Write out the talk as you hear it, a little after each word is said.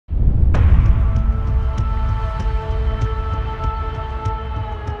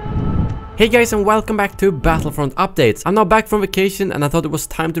Hey guys, and welcome back to Battlefront Updates. I'm now back from vacation and I thought it was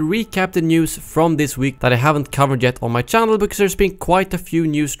time to recap the news from this week that I haven't covered yet on my channel, because there's been quite a few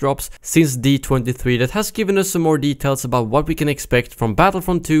news drops since D23 that has given us some more details about what we can expect from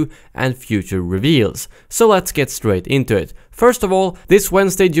Battlefront 2 and future reveals. So let's get straight into it. First of all, this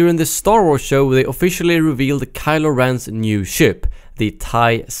Wednesday during the Star Wars show, they officially revealed Kylo Ren's new ship, the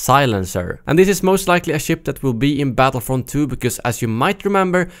TIE Silencer. And this is most likely a ship that will be in Battlefront 2, because as you might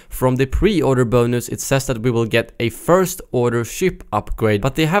remember from the pre-order bonus, it says that we will get a first order ship upgrade,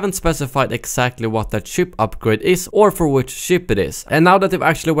 but they haven't specified exactly what that ship upgrade is or for which ship it is. And now that they've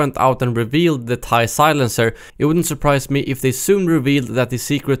actually went out and revealed the TIE Silencer, it wouldn't surprise me if they soon revealed that the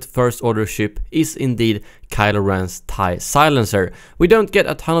secret first order ship is indeed Kylo Ren's TIE Silencer. We don't get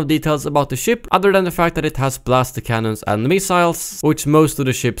a ton of details about the ship other than the fact that it has blaster cannons and missiles, which most of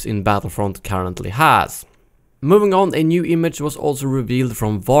the ships in Battlefront currently has. Moving on, a new image was also revealed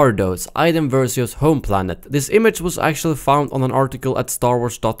from Vardos, Iden Versio's home planet. This image was actually found on an article at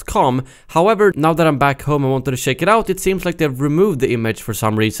StarWars.com. However, now that I'm back home and wanted to check it out, it seems like they've removed the image for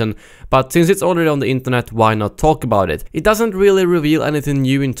some reason. But since it's already on the internet, why not talk about it? It doesn't really reveal anything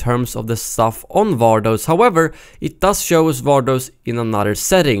new in terms of the stuff on Vardos. However, it does show us Vardos in another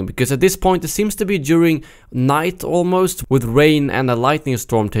setting, because at this point it seems to be during night almost, with rain and a lightning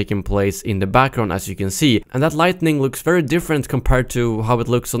storm taking place in the background, as you can see. And that lightning looks very different compared to how it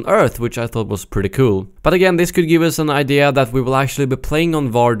looks on Earth, which I thought was pretty cool. But again, this could give us an idea that we will actually be playing on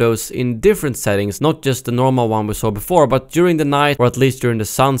Vardos in different settings, not just the normal one we saw before, but during the night, or at least during the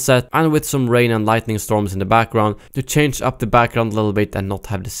sunset, and with some rain and lightning storms in the background, to change up the background a little bit and not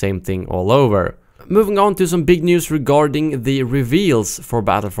have the same thing all over. Moving on to some big news regarding the reveals for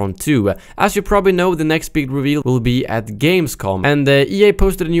Battlefront 2. As you probably know, the next big reveal will be at Gamescom, and EA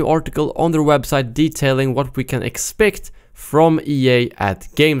posted a new article on their website detailing what we can expect from EA at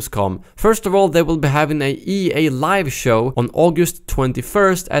Gamescom. First of all, they will be having a EA live show on August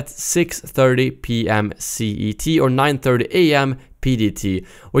 21st at 6:30 PM CET or 9:30 AM PDT,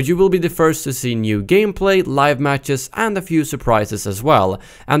 where you will be the first to see new gameplay, live matches, and a few surprises as well.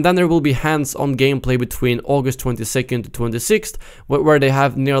 And then there will be hands-on gameplay between August 22nd to 26th, where they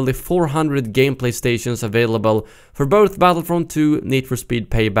have nearly 400 gameplay stations available for both Battlefront 2, Need for Speed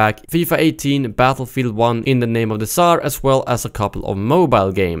Payback, FIFA 18, Battlefield 1 in the Name of the Tsar, as well as a couple of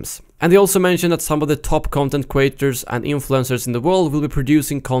mobile games. And they also mentioned that some of the top content creators and influencers in the world will be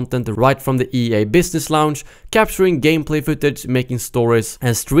producing content right from the EA Business Lounge, capturing gameplay footage, making stories,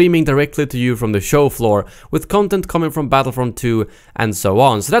 and streaming directly to you from the show floor, with content coming from Battlefront 2 and so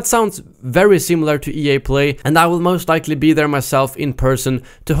on. So that sounds very similar to EA Play, and I will most likely be there myself in person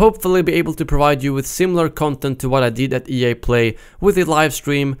to hopefully be able to provide you with similar content to what I did at EA Play, with a live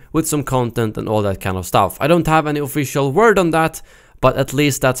stream, with some content and all that kind of stuff. I don't have any official word on that, but at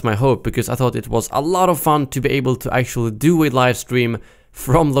least that's my hope, because I thought it was a lot of fun to be able to actually do a live stream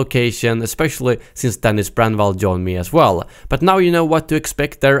from location, especially since Dennis Branwell joined me as well. But now you know what to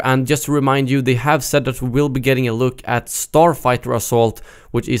expect there, and just to remind you, they have said that we will be getting a look at Starfighter Assault,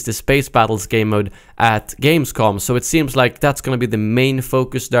 which is the Space Battles game mode, at Gamescom, so it seems like that's gonna be the main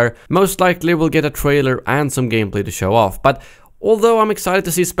focus there. Most likely we'll get a trailer and some gameplay to show off, but although I'm excited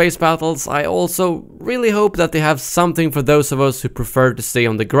to see space battles, I also really hope that they have something for those of us who prefer to stay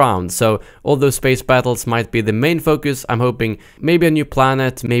on the ground. So although space battles might be the main focus, I'm hoping maybe a new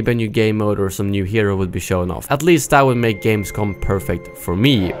planet, maybe a new game mode, or some new hero would be shown off. At least that would make Gamescom perfect for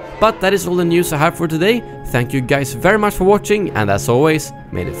me. But that is all the news I have for today. Thank you guys very much for watching, and as always,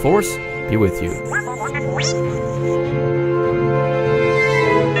 may the Force be with you.